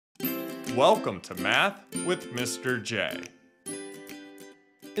Welcome to Math with Mr. J.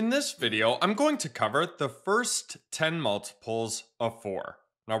 In this video, I'm going to cover the first 10 multiples of 4.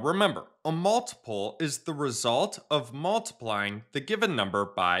 Now remember, a multiple is the result of multiplying the given number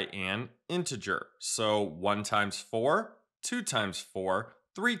by an integer. So 1 times 4, 2 times 4,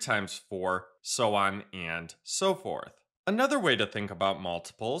 3 times 4, so on and so forth. Another way to think about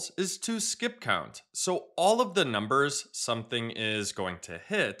multiples is to skip count. So all of the numbers something is going to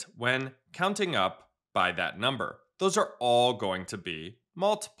hit when counting up by that number, those are all going to be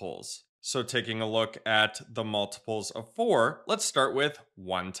multiples. So taking a look at the multiples of 4, let's start with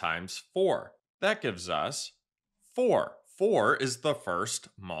 1 times 4. That gives us 4. 4 is the first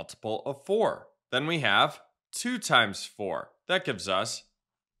multiple of 4. Then we have 2 times 4. That gives us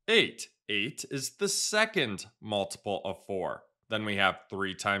 8. 8 is the second multiple of 4. Then we have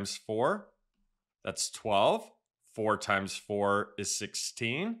 3 times 4. That's 12. 4 times 4 is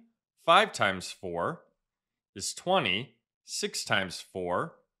 16. 5 times 4 is 20. 6 times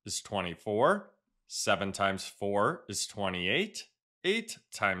 4 is 24. 7 times 4 is 28. 8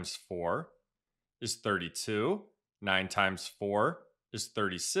 times 4 is 32. 9 times 4 is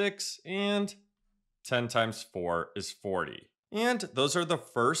 36. And 10 times 4 is 40. And those are the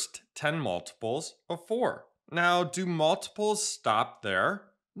first 10 multiples of 4. Now, do multiples stop there?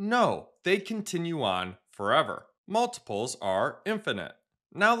 No, they continue on forever. Multiples are infinite.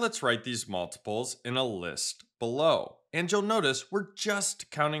 Now let's write these multiples in a list below. And you'll notice we're just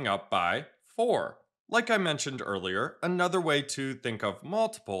counting up by 4. Like I mentioned earlier, another way to think of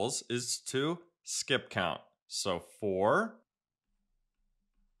multiples is to skip count. So 4,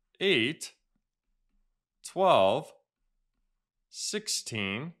 8, 12,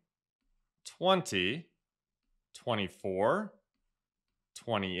 16, 20, 24,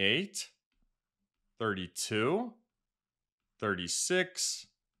 28, 32, 36,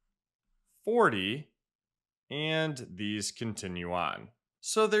 40, and these continue on.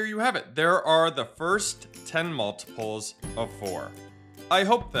 So there you have it. There are the first 10 multiples of 4. I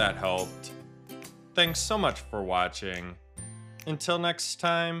hope that helped. Thanks so much for watching. Until next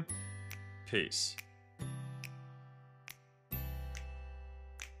time, peace.